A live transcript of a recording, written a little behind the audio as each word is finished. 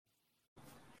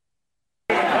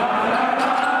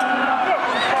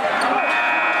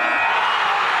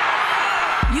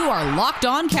Locked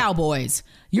On Cowboys,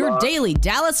 your daily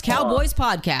Dallas Cowboys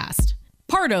podcast.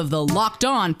 Part of the Locked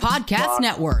On Podcast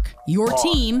Network, your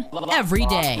team every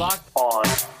day. Locked on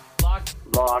Cowboys.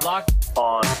 Locked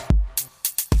on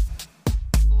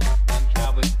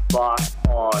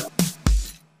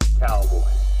Cowboys.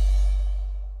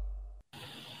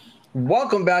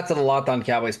 Welcome back to the Locked On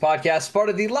Cowboys podcast, part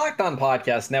of the Locked On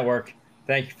Podcast Network.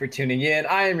 Thank you for tuning in.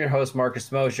 I am your host,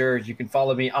 Marcus Mosher. You can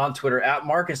follow me on Twitter at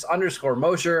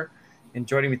Marcus_Mosher. And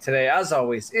joining me today, as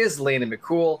always, is Landon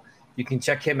McCool. You can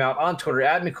check him out on Twitter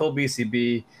at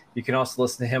McCoolBCB. You can also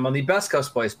listen to him on the Best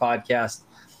Coast Boys podcast.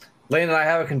 Landon, I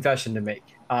have a confession to make.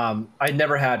 I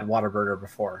never had Whataburger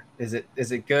before. Is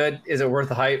it good? Is it worth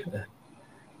the hype?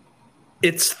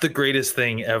 It's the greatest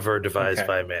thing ever devised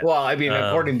by man. Well, I mean,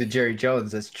 according to Jerry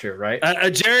Jones, that's true, right?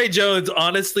 Jerry Jones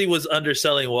honestly was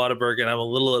underselling Whataburger, and I'm a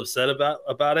little upset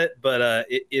about it. But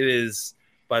it is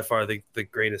by far the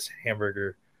greatest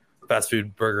hamburger, fast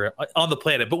food burger on the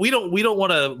planet. But we don't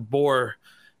want to bore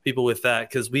people with that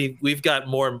because we've got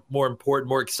more important,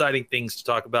 more exciting things to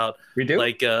talk about. We do,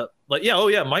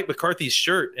 Mike McCarthy's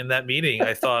shirt in that meeting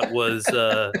I thought was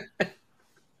the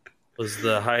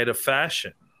height of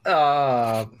fashion.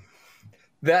 That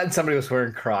and somebody was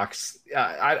wearing Crocs.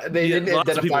 They didn't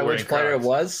identify which player it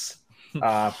was,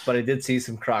 but I did see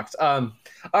some Crocs. All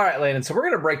right, Landon. So we're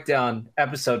going to break down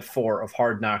episode 4 of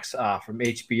Hard Knocks from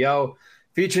HBO,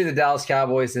 featuring the Dallas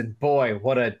Cowboys. And boy,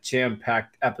 what a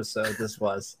jam-packed episode this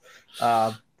was.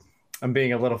 I'm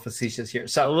being a little facetious here.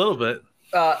 So a little bit.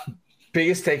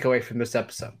 Biggest takeaway from this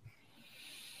episode.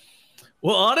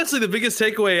 Well, honestly, the biggest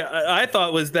takeaway I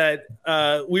thought was that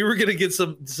we were going to get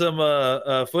some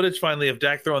footage finally of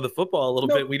Dak throwing the football a little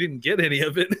bit. We didn't get any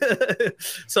of it,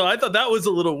 so I thought that was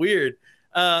a little weird.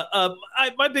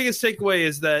 My biggest takeaway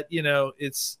is that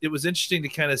it was interesting to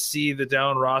kind of see the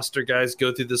down roster guys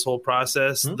go through this whole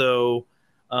process, though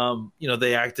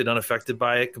they acted unaffected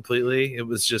by it completely. It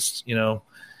was just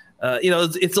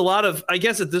it's a lot of, I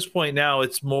guess at this point now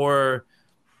it's more.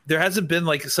 There hasn't been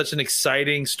like such an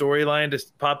exciting storyline to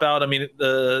pop out. I mean,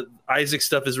 the Isaac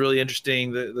stuff is really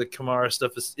interesting. The Kamara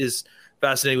stuff is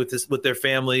fascinating with their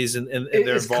families and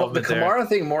their involvement. The Kamara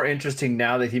thing more interesting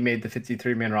now that he made the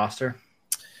 53-man roster.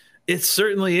 It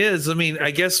certainly is. I mean, I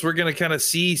guess we're going to kind of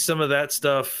see some of that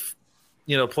stuff,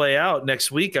 play out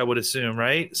next week, I would assume,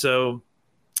 right? So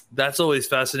that's always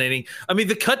fascinating. I mean,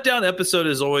 the cut down episode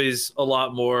is always a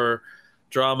lot more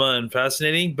drama and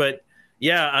fascinating, but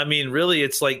yeah, I mean, really,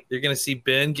 it's like you're going to see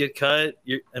Ben get cut.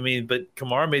 But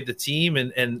Kamara made the team,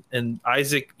 and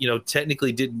Isaac,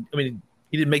 technically didn't. I mean,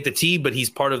 he didn't make the team, but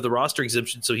he's part of the roster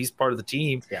exemption, so he's part of the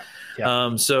team.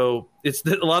 Yeah. So it's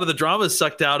a lot of the drama is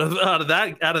sucked out of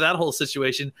that whole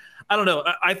situation. I don't know.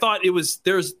 I thought it was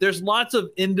there's lots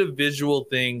of individual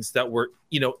things that were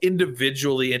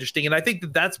individually interesting, and I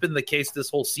think that's been the case this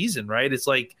whole season, right? It's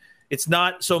like it's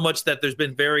not so much that there's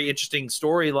been very interesting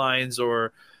storylines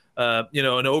or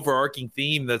an overarching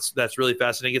theme that's really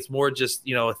fascinating. It's more just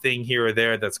a thing here or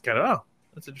there that's kind of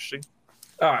that's interesting.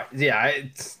 All right, yeah,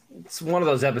 it's one of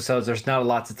those episodes. There's not a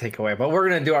lot to take away, but we're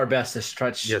going to do our best to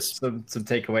stretch some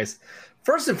takeaways.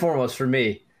 First and foremost, for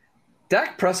me,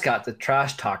 Dak Prescott, the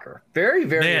trash talker, very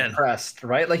impressed.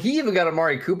 Right, like he even got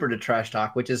Amari Cooper to trash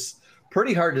talk, which is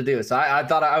pretty hard to do. So I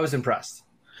thought I was impressed.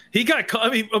 He got – I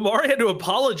mean, Amari had to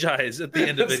apologize at the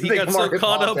end of it. He got so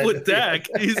caught up with Dak.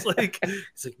 He's like,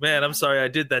 man, I'm sorry I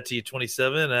did that to you,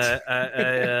 27.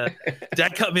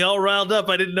 Dak got me all riled up.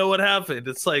 I didn't know what happened.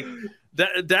 It's like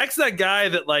Dak's that guy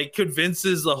that, like,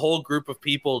 convinces the whole group of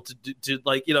people to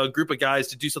a group of guys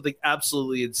to do something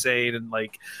absolutely insane and,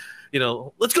 like,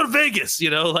 let's go to Vegas.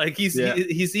 Like he's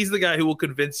the guy who will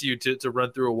convince you to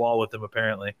run through a wall with him,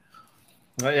 apparently.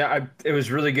 Well, yeah, it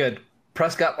was really good.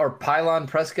 Prescott or Pylon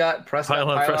Prescott?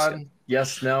 Pylon.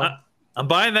 Yes, no. I'm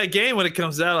buying that game when it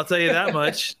comes out. I'll tell you that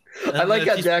much. I like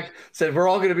how Dak said, we're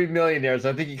all going to be millionaires.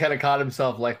 I think he kind of caught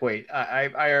himself like, wait, I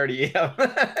already am.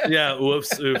 Yeah.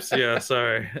 Whoops. Oops. Yeah.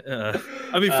 Sorry.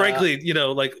 I mean, frankly,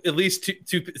 like at least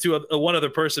one other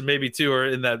person, maybe two are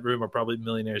in that room are probably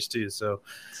millionaires too. So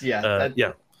yeah.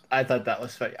 I thought that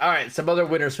was funny. All right. Some other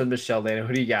winners from this show, Lana.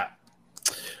 Who do you got?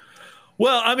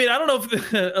 Well, I mean, I don't know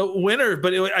if a winner,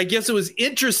 but I guess it was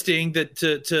interesting that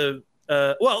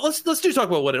let's talk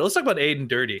about what let's talk about Aiden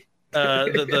Dirty,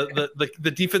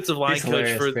 the defensive line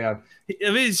coach for. Man.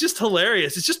 I mean, it's just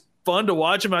hilarious. It's just fun to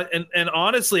watch him. And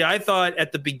honestly, I thought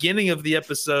at the beginning of the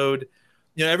episode,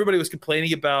 everybody was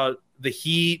complaining about the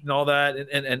heat and all that,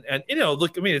 and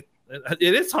look, I mean,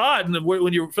 it is hot, and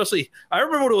when you're especially, I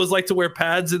remember what it was like to wear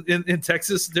pads in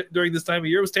Texas during this time of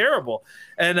year. It was terrible,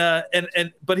 but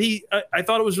I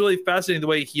thought it was really fascinating the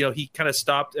way he kind of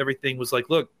stopped everything. Was like,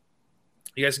 look,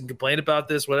 You guys can complain about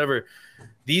this, whatever.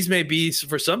 These may be,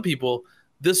 for some people,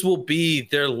 this will be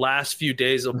their last few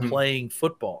days of playing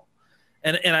football.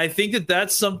 And I think that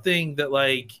that's something that,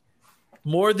 like,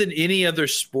 more than any other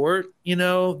sport, you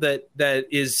know, that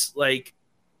is like,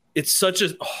 it's such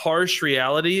a harsh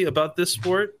reality about this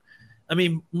sport. I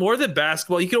mean, more than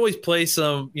basketball, you can always play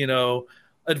some, you know,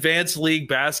 advanced league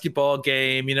basketball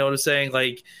game. You know what I'm saying?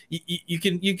 Like you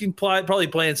can probably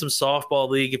play in some softball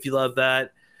league if you love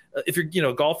that. If you're, you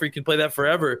know, a golfer, you can play that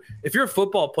forever. If you're a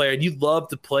football player and you love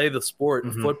to play the sport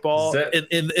of football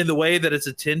in the way that it's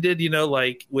intended, you know,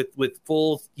 like with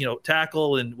full, you know,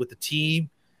 tackle and with the team,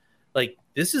 like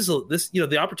this, you know,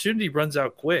 the opportunity runs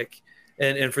out quick.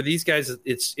 And for these guys,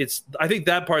 it's I think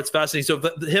that part's fascinating.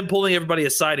 So him pulling everybody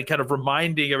aside and kind of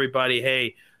reminding everybody,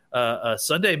 hey,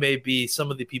 Sunday may be some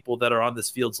of the people that are on this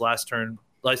field's last time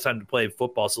to play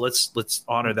football. So let's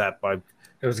honor that by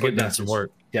putting in some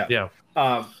work. Yeah.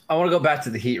 I want to go back to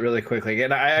the Heat really quickly.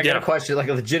 And I got a question, like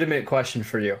a legitimate question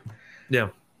for you. Yeah.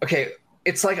 Okay.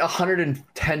 It's like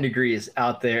 110 degrees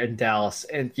out there in Dallas,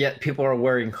 and yet people are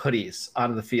wearing hoodies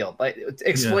on the field. Like,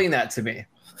 explain that to me.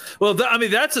 Well, I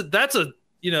mean, that's a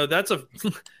you know, that's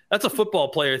a football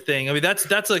player thing. I mean, that's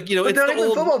a, you know, but it's not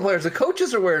even football players. The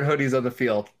coaches are wearing hoodies on the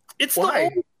field. It's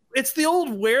the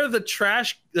old wear the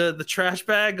trash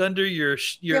bag under your.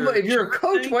 Yeah, but if you're a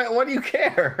coach, why do you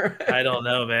care? I don't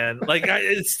know, man. Like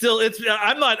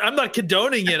I'm not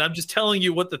condoning it. I'm just telling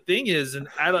you what the thing is, and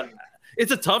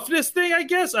it's a toughness thing, I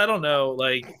guess. I don't know.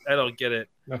 Like, I don't get it.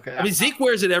 Okay. I mean, Zeke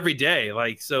wears it every day.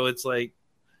 Like, so it's like,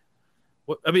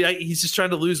 I mean, he's just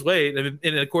trying to lose weight,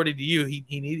 and according to you,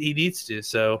 he needs to.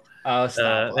 So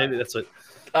maybe that's what.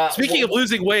 Speaking of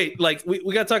losing weight, like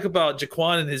we got to talk about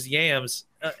Jaquan and his yams.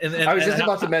 And I was just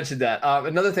about to mention that.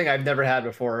 Another thing I've never had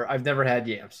before. I've never had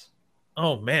yams.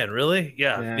 Oh man, really?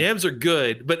 Yeah. Yams are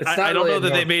good, but I don't really know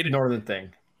that they made northern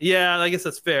thing. Yeah, I guess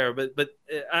that's fair, but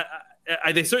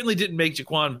they certainly didn't make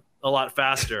Jaquan a lot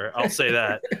faster. I'll say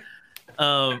that.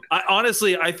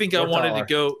 I think I wanted to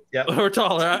go or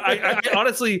taller. I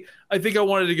honestly, I think I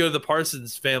wanted to go to the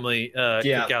Parsons family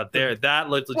cookout there. That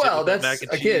looked legit. Well, that's mac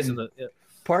and cheese again.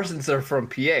 Parsons are from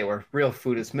PA, where real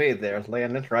food is made there,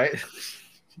 Landon, right?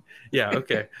 Yeah,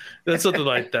 okay. That's something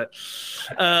like that.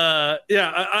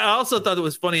 I also thought it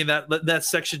was funny in that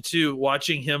section too,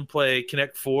 watching him play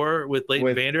Connect 4 with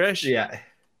Leighton Vander Esch. Yeah.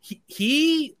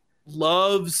 He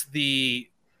loves the,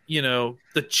 you know,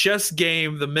 the chess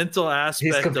game, the mental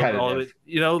aspect of all of it.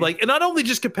 You know, like, and not only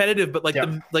just competitive, but like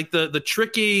the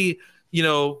tricky, you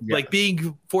know, like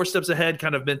being 4 steps ahead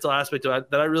kind of mental aspect of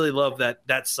that I really love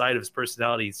that side of his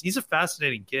personality. He's a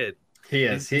fascinating kid. He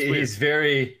is. He's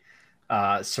very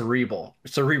cerebral,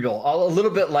 a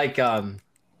little bit like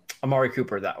Amari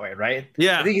Cooper that way, right?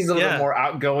 Yeah, I think he's a little bit more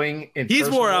outgoing. He's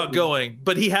more outgoing,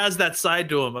 but he has that side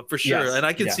to him for sure, and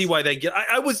I can see why they get.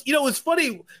 I was, you know, it's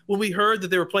funny when we heard that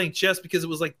they were playing chess because it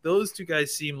was like those two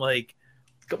guys seem like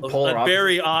a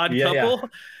very odd couple.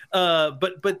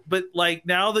 But like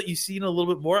now that you've seen a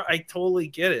little bit more, I totally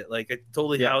get it. Like I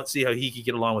totally see how he could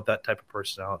get along with that type of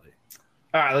personality.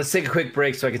 All right, let's take a quick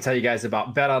break so I can tell you guys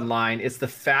about BetOnline. It's the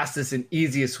fastest and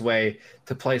easiest way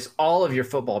to place all of your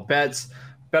football bets.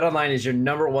 BetOnline is your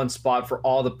number one spot for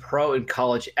all the pro and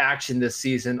college action this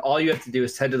season. All you have to do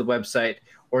is head to the website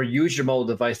or use your mobile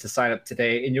device to sign up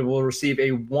today, and you will receive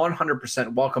a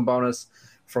 100% welcome bonus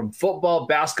from football,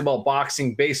 basketball,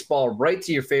 boxing, baseball, right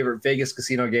to your favorite Vegas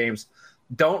casino games.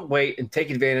 Don't wait and take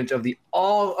advantage of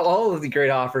all of the great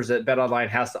offers that BetOnline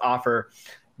has to offer.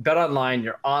 BetOnline,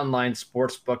 your online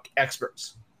sportsbook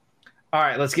experts. All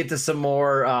right, let's get to some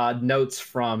more notes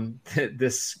from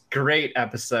this great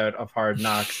episode of Hard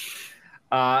Knocks.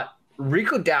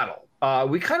 Rico Dowdle.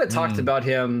 We kind of talked about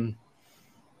him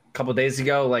a couple of days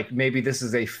ago. Like maybe this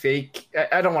is a fake.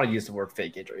 I don't want to use the word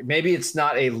fake injury. Maybe it's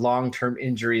not a long-term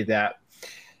injury that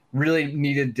really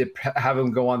needed to have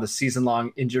him go on the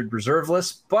season-long injured reserve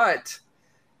list. But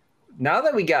now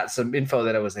that we got some info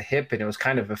that it was a hip and it was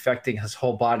kind of affecting his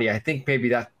whole body, I think maybe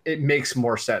that it makes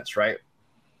more sense, right?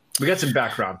 We got some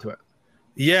background to it.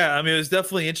 Yeah, I mean, it was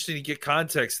definitely interesting to get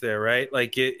context there, right?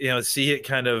 Like, see it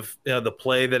kind of, the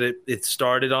play that it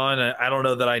started on. I don't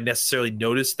know that I necessarily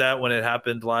noticed that when it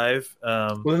happened live.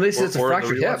 Well, at least it's a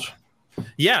fractured hip.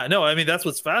 Yeah, no, I mean, that's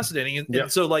what's fascinating.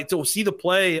 And so, like, to see the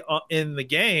play in the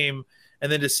game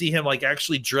and then to see him, like,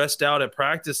 actually dressed out at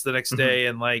practice the next day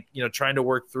and, like, trying to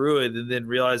work through it and then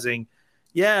realizing,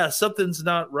 something's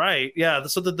not right. Yeah,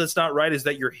 something that's not right is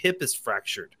that your hip is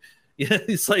fractured. Yeah,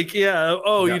 it's like,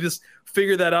 you just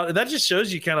figure that out. And that just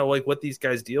shows you kind of like what these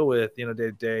guys deal with, day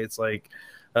to day. It's like,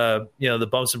 the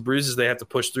bumps and bruises they have to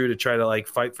push through to try to like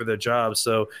fight for their jobs.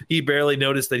 So he barely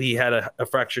noticed that he had a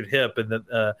fractured hip and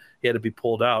that he had to be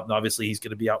pulled out. And obviously he's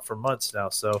going to be out for months now.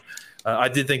 So I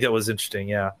did think that was interesting.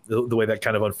 Yeah. The way that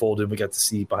kind of unfolded, we got to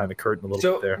see behind the curtain a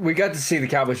little bit there. We got to see the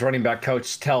Cowboys running back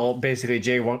coach tell basically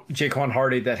Jaquan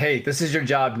Hardy that, hey, this is your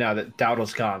job now that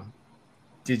Dowdle's gone.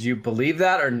 Did you believe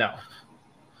that or no?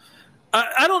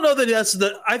 I don't know that that's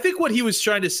I think what he was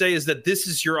trying to say is that this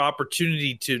is your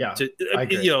opportunity to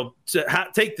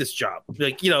take this job,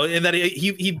 like, and that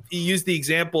he used the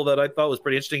example that I thought was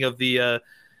pretty interesting of the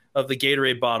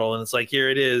Gatorade bottle. And it's like, here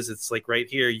it is. It's like right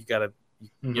here. You got to,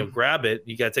 grab it.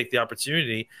 You got to take the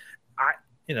opportunity.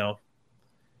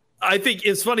 I think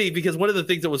it's funny because one of the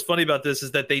things that was funny about this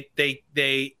is that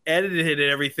they edited it and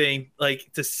everything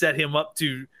like to set him up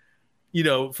to,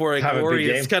 for a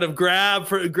glorious kind of grab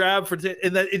for, and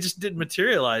that it just didn't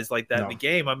materialize like that in the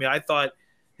game. I mean, I thought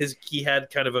he had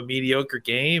kind of a mediocre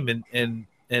game and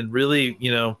really,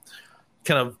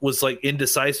 kind of was like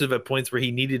indecisive at points where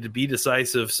he needed to be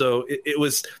decisive. So it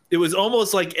was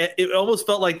almost like, it almost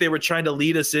felt like they were trying to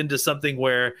lead us into something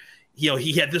where,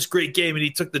 he had this great game and he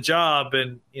took the job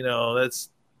and, it's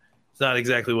not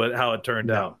exactly how it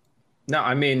turned out. No,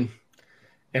 I mean,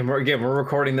 and we're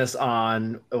recording this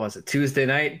on, Tuesday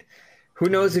night? Who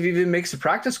knows if he even makes a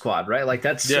practice squad, right? Like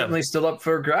that's certainly still up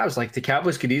for grabs. Like the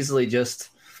Cowboys could easily just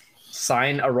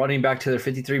sign a running back to their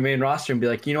 53-man roster and be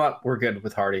like, you know what, we're good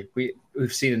with Hardy.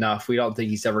 We've seen enough. We don't think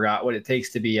he's ever got what it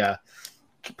takes to be a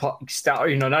not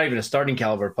even a starting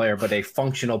caliber player, but a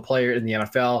functional player in the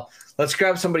NFL. Let's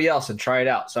grab somebody else and try it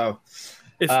out. So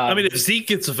if Zeke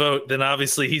gets a vote, then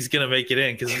obviously he's going to make it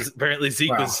in because apparently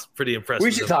Zeke was pretty impressive.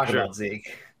 We should talk about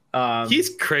Zeke.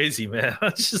 He's crazy, man.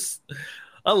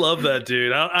 I love that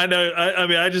dude. I know.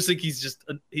 I just think he's just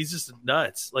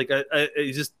nuts. Like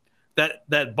he's just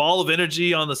that ball of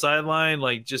energy on the sideline.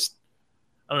 Like just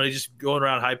I don't know. He's just going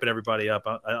around hyping everybody up.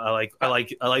 I like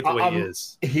the way he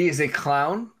is. He is a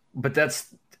clown, but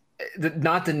that's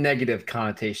not the negative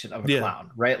connotation of a clown,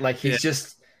 right? Like he's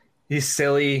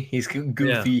silly, he's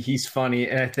goofy, he's funny,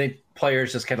 and I think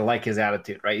players just kind of like his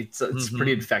attitude, right? It's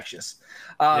pretty infectious.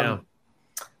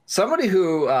 Somebody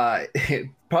who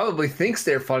probably thinks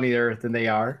they're funnier than they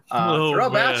are,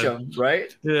 Terrell Basham,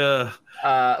 right? Yeah.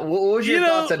 What was your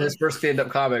thoughts on his first stand-up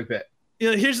comic bit?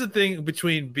 Here's the thing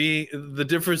the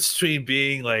difference between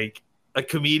being like a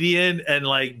comedian and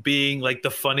like being like the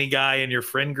funny guy in your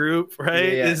friend group, right?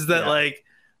 Is that like,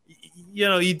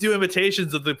 you do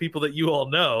imitations of the people that you all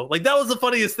know. Like that was the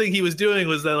funniest thing he was doing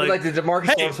was that like the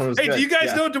DeMarcus Lawrence one was good. Do you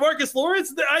guys know DeMarcus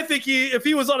Lawrence? I think if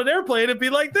he was on an airplane, it'd be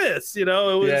like this, and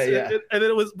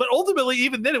then but ultimately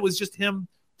even then it was just him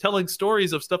telling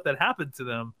stories of stuff that happened to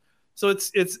them. So it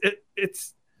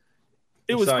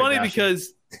was funny Bashy.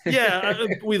 Because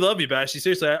we love you, Bashy.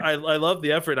 Seriously, I love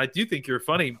the effort. I do think you're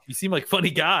funny. You seem like a funny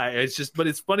guy. But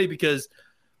it's funny because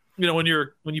when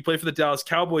you play for the Dallas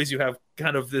Cowboys, you have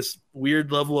kind of this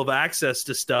weird level of access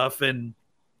to stuff, and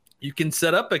you can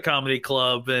set up a comedy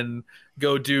club and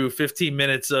go do 15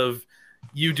 minutes of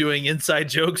you doing inside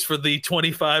jokes for the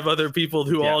 25 other people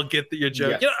who all get your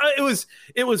joke.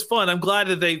 It was fun. I'm glad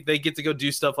that they get to go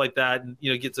do stuff like that and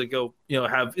get to go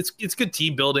have it's good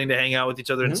team building to hang out with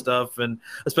each other and stuff, and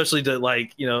especially to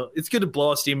like it's good to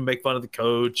blow off steam and make fun of the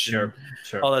coach and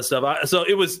all that stuff. So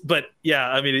it was, but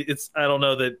I mean I don't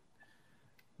know that.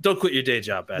 Don't quit your day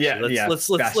job, Bashy.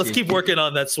 Let's keep working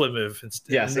on that swim move.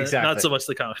 Yes, exactly. Not so much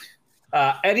the comedy.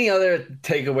 Any other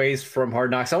takeaways from Hard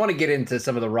Knocks? I want to get into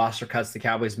some of the roster cuts the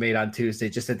Cowboys made on Tuesday,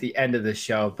 just at the end of the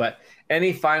show. But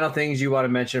any final things you want to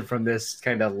mention from this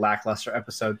kind of lackluster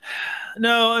episode?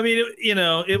 No, I mean,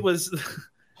 it was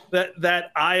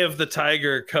that Eye of the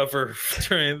Tiger cover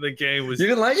during the game was you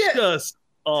didn't like it? Just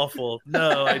awful.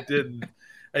 No, I didn't.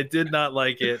 I did not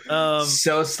like it.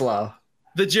 So slow.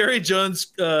 The Jerry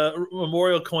Jones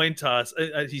memorial coin toss.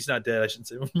 He's not dead. I shouldn't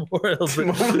say memorial. But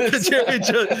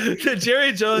the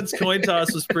Jerry Jones coin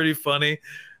toss was pretty funny.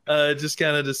 Just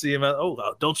kind of to see him out.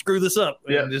 Oh, don't screw this up.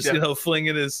 And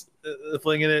flinging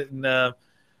it. And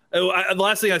the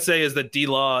last thing I'd say is that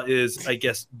D-Law is, I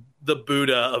guess, the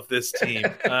Buddha of this team.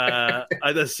 How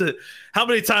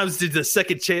many times did the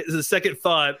second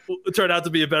thought turn out to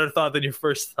be a better thought than your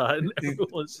first thought? And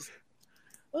everyone's just.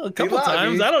 Well, a couple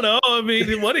times. I don't know. I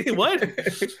mean, what? I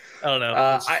don't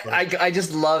know. I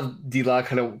just love D-Law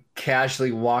kind of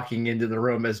casually walking into the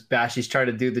room as Bashy's trying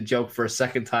to do the joke for a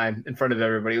second time in front of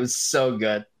everybody. It was so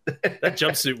good. That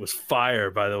jumpsuit was fire,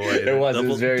 by the way. It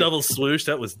was very double swoosh.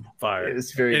 That was fire. It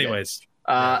was very Anyways.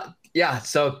 Good.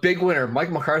 So big winner,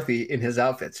 Mike McCarthy in his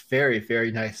outfits. Very, very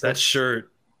nice. That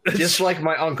shirt. Just like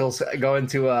my uncle's going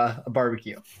to a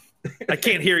barbecue. I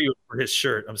can't hear you for his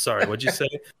shirt. I'm sorry. What'd you say?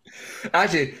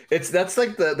 Actually, that's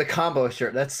like the combo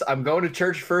shirt. I'm going to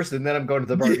church first, and then I'm going to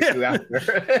the barbecue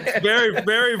after. Very,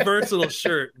 very versatile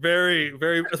shirt. Very,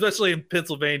 very, especially in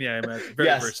Pennsylvania, I imagine.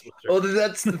 Very versatile shirt. Well,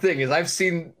 that's the thing is I've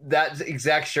seen that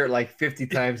exact shirt like 50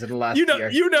 times in the last year.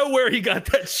 You know where he got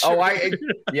that shirt. Oh,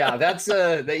 that's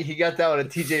he got that one at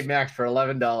TJ Maxx for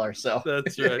 $11. So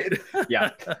that's right.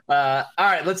 Yeah. All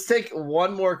right, let's take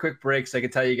one more quick break so I can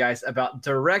tell you guys about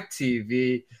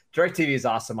DirecTV. DirecTV is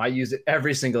awesome. I use it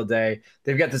every single day.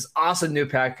 They've got this awesome new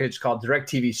package called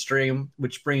DirecTV Stream,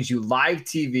 which brings you live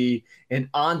TV and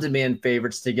on-demand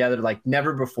favorites together like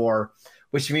never before,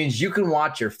 which means you can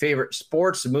watch your favorite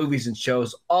sports, movies, and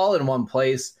shows all in one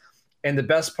place. And the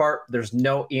best part, there's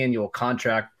no annual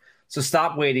contract. So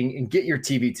stop waiting and get your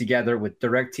TV together with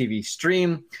DirecTV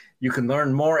Stream. You can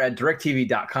learn more at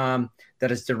directv.com.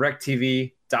 That is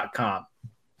directv.com.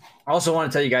 I also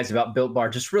want to tell you guys about Built Bar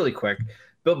just really quick.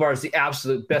 Built Bar is the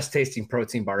absolute best tasting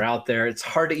protein bar out there. It's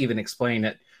hard to even explain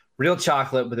it. Real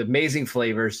chocolate with amazing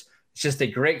flavors. It's just a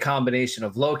great combination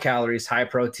of low calories, high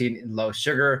protein, and low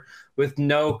sugar with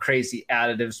no crazy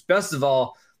additives. Best of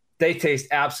all, they taste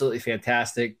absolutely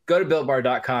fantastic. Go to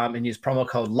BuiltBar.com and use promo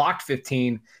code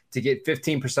LOCKED15 to get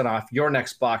 15% off your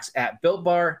next box at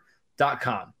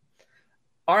BuiltBar.com.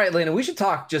 All right, Lena, we should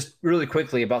talk just really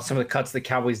quickly about some of the cuts the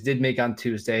Cowboys did make on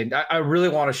Tuesday. And I really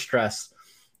want to stress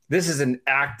this is an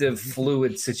active,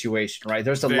 fluid situation, right?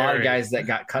 There's a lot of guys that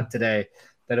got cut today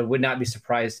that I would not be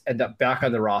surprised end up back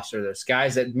on the roster. There's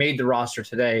guys that made the roster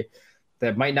today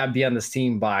that might not be on this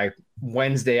team by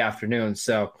Wednesday afternoon.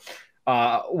 So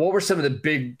what were some of the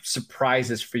big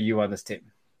surprises for you on this team?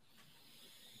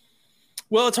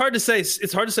 Well, it's hard to say.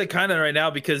 It's hard to say kind of right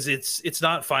now because it's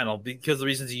not final because of the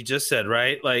reasons you just said,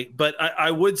 right? Like, but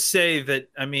I would say that,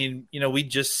 I mean, we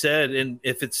just said, and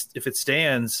if it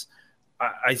stands,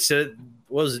 I said,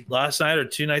 what was it last night or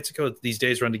 2 nights ago? These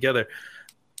days run together.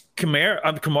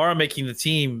 Kamara making the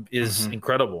team is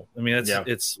incredible. I mean,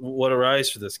 it's what a rise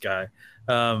for this guy.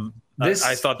 I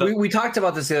thought that we talked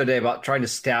about this the other day about trying to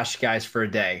stash guys for a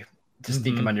day to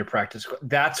sneak them on your practice squad.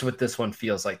 That's what this one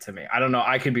feels like to me. I don't know.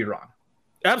 I could be wrong.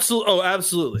 Absolutely. Oh,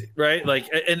 absolutely. Right. Like,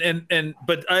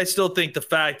 but I still think the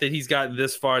fact that he's gotten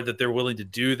this far, that they're willing to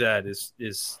do that is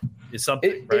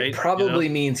something, right? It probably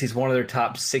means he's one of their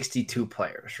top 62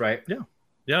 players, right? Yeah.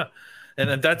 Yeah.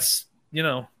 And that's,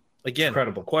 again,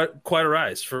 incredible, quite a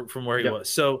rise from where he was.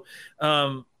 So,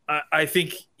 I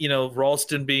think,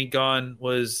 Ralston being gone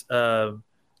was not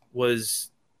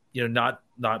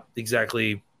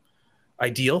exactly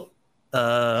ideal.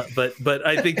 But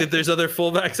I think that there's other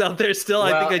fullbacks out there still.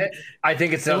 Well, I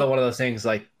think it's another one of those things,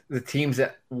 like the teams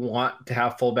that want to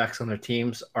have fullbacks on their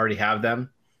teams already have them.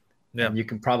 Yeah. And you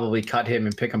can probably cut him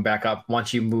and pick him back up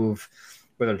once you move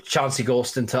whether Chauncey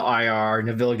Golston to IR,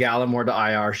 Neville Gallimore to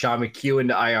IR, Sean McEwen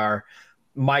to IR.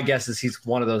 My guess is he's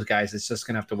one of those guys that's just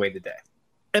going to have to wait a day.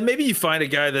 And maybe you find a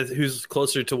guy who's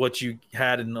closer to what you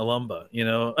had in Alumba,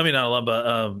 I mean, not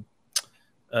Alumba.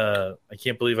 I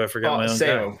can't believe I forgot my own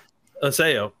guy.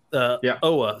 Seo,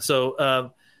 Owa.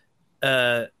 So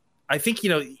I think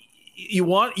your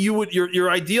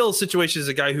ideal situation is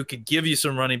a guy who could give you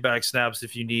some running back snaps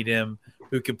if you need him,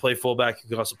 who can play fullback, who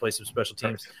can also play some special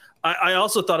teams. I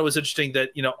also thought it was interesting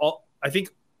that I think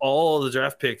all the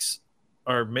draft picks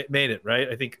made it, right?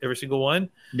 I think every single one.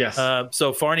 Yes.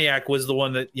 So Farniak was the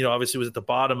one that obviously was at the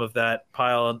bottom of that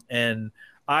pile, and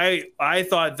I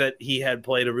thought that he had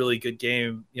played a really good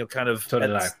game, kind of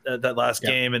that last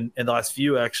game and the last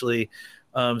few actually.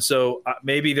 So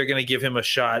maybe they're going to give him a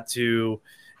shot to,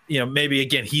 maybe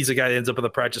again, he's a guy that ends up on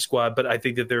the practice squad, but I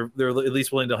think that they're at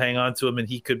least willing to hang on to him. And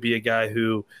he could be a guy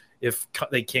who, if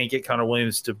they can't get Connor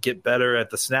Williams to get better at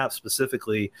the snap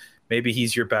specifically, maybe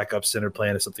he's your backup center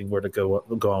plan if something were to go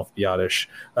off the oddish.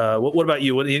 What about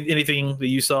you? Anything that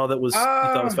you saw that you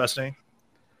thought was fascinating?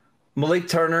 Malik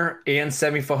Turner and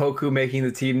Semi Fehoko making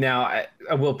the team. Now,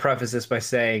 I will preface this by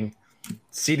saying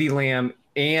CeeDee Lamb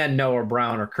and Noah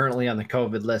Brown are currently on the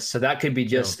COVID list. So that could be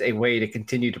just a way to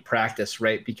continue to practice,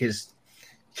 right? Because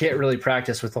you can't really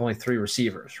practice with only 3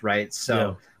 receivers, right?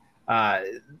 So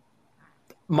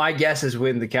my guess is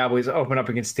when the Cowboys open up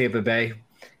against Tampa Bay,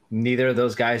 neither of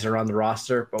those guys are on the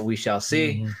roster, but we shall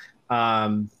see.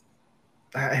 Rondell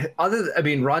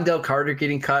Carter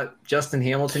getting cut, Justin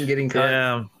Hamilton getting cut.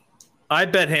 Yeah. I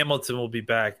bet Hamilton will be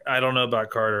back. I don't know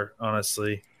about Carter,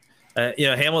 honestly.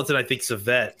 Hamilton, I think, is a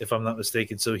vet, if I'm not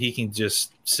mistaken, so he can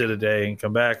just sit a day and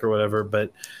come back or whatever.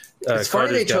 But it's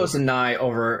funny they chose Nye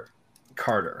over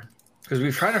Carter because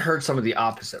we've kind of heard some of the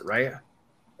opposite, right?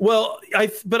 Well, I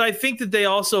think that they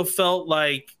also felt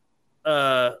like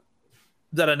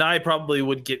that Anai probably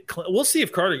would get. We'll see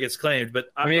if Carter gets claimed, but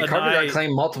I mean, Carter got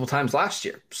claimed multiple times last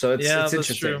year, so it's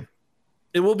interesting. True.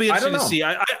 It will be interesting to see.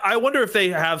 I wonder if they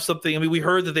have something. I mean, we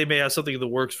heard that they may have something in the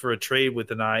works for a trade with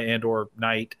Anai and or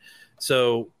Knight,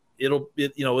 so it'll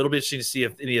be interesting to see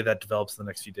if any of that develops in the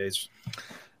next few days.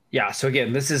 Yeah. So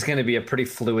again, this is going to be a pretty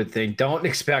fluid thing. Don't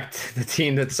expect the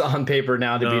team that's on paper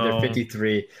now to be their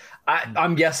 53.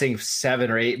 I'm guessing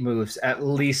 7 or 8 moves at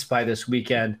least by this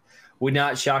weekend. Would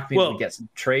not shock me if we get some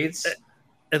trades.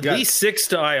 At least 6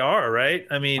 to IR, right?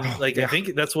 I mean, I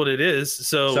think that's what it is.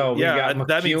 So we got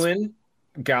McEwen,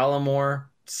 Gallimore.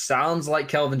 Sounds like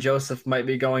Kelvin Joseph might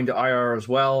be going to IR as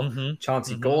well.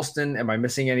 Chauncey Golston. Am I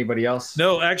missing anybody else?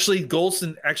 No, actually,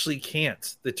 Golston actually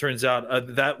can't. It turns out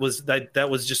that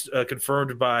was just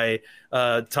confirmed by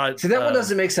Todd. See, that one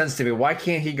doesn't make sense to me. Why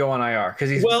can't he go on IR? Because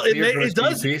he's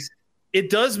it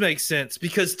does make sense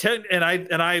because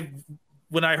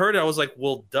when I heard it, I was like,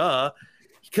 well, duh,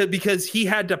 because he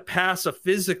had to pass a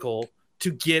physical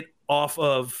to get off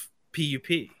of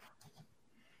PUP.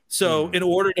 So in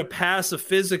order to pass a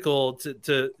physical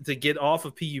to get off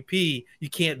of PUP, you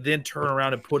can't then turn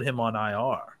around and put him on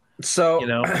IR. So,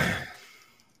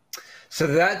 so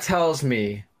that tells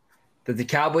me that the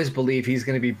Cowboys believe he's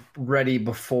going to be ready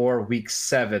before week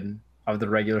 7 of the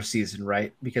regular season,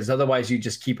 right? Because otherwise you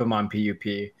just keep him on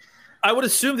PUP. I would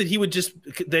assume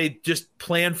that they just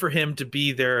plan for him to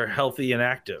be there healthy and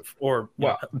active, or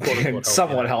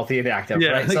somewhat healthy and active.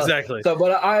 Yeah, right? exactly. So,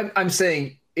 but I'm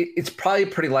saying it's probably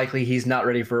pretty likely he's not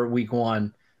ready for week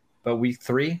 1, but week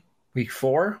 3, week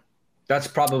 4, that's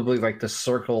probably like the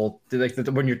circle, like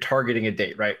when you're targeting a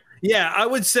date, right? Yeah, I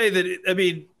would say that. I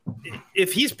mean,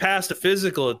 if he's past a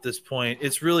physical at this point,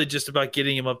 it's really just about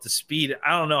getting him up to speed.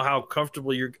 I don't know how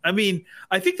comfortable you're. I mean,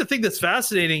 I think the thing that's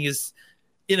fascinating is,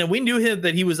 we knew him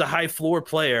that he was a high floor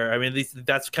player. I mean,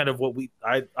 that's kind of what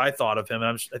I thought of him,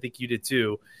 and I think you did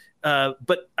too.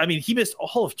 But I mean, he missed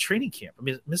all of training camp. I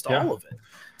mean, missed all of it.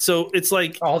 So it's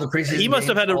like all the preseason. He must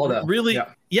have had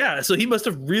So he must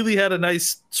have really had a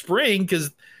nice spring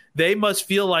because they must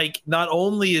feel like not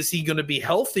only is he going to be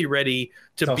healthy, ready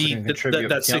to be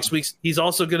that 6 weeks, he's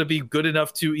also going to be good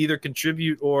enough to either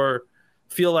contribute or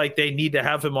feel like they need to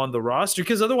have him on the roster,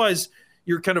 because otherwise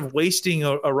you're kind of wasting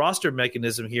a roster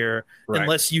mechanism here,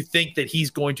 unless you think that he's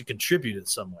going to contribute in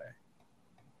some way.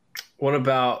 What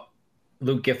about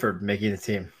Luke Gifford making the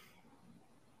team?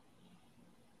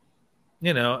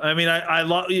 I mean,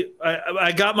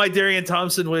 I got my Darian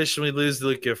Thompson wish when we lose to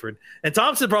Luke Gifford, and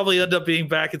Thompson probably end up being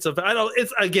back and stuff. I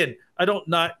don't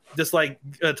not dislike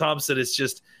Thompson. It's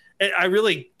just I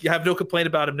really have no complaint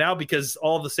about him now because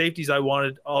all the safeties I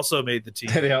wanted also made the team.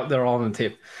 They're all on the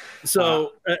team.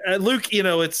 So Luke, he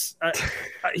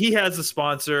has a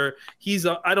sponsor.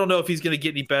 I don't know if he's going to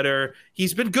get any better.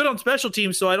 He's been good on special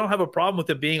teams, so I don't have a problem with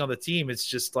him being on the team. It's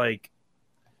just like,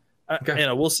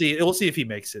 we'll see. We'll see if he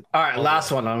makes it. All right,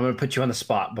 last one. I'm going to put you on the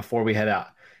spot before we head out.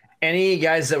 Any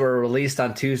guys that were released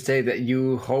on Tuesday that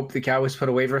you hope the Cowboys put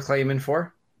a waiver claim in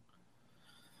for?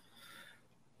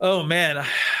 Oh man,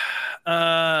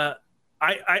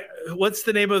 what's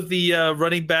the name of the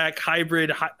running back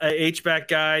hybrid H-back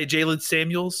guy? Jalen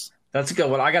Samuels. That's a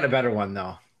good one. I got a better one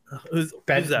though. Who's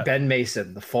that? Ben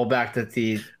Mason, the fullback that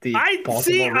the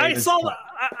Baltimore Ravens. I saw that.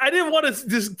 I didn't want to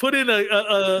just put in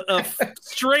a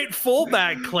straight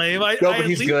fullback claim. But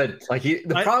he's good. Like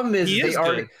the problem is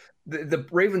the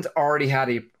Ravens already had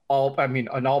an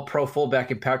all-pro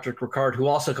fullback in Patrick Ricard, who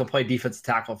also can play defensive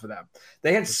tackle for them.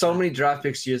 They had so many draft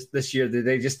picks this year that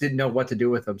they just didn't know what to do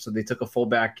with them, so they took a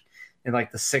fullback in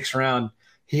like the 6th round.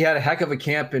 He had a heck of a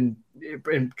camp in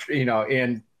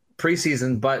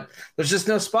preseason, but there's just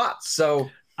no spots. So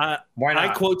why not?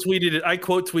 I quote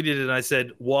tweeted it and I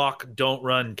said, "Walk, don't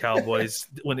run, Cowboys."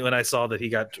 when I saw that he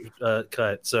got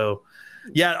cut. So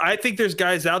yeah, I think there's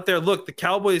guys out there. Look, the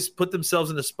Cowboys put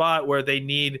themselves in a spot where they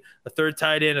need a third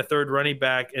tight end, a third running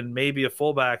back, and maybe a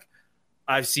fullback.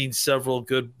 I've seen several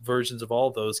good versions of all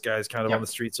those guys kind of on the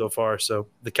street so far. So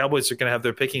the Cowboys are going to have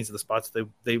their pickings in the spots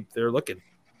they're looking.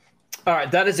 All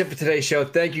right, that is it for today's show.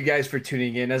 Thank you guys for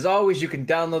tuning in. As always, you can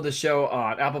download the show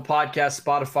on Apple Podcasts,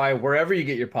 Spotify, wherever you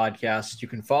get your podcasts. You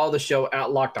can follow the show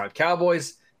at Locked On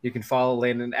Cowboys. You can follow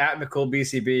Landon at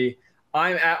McCoolBCB.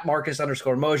 I'm at Marcus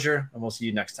 _Mosher, and we'll see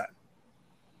you next time.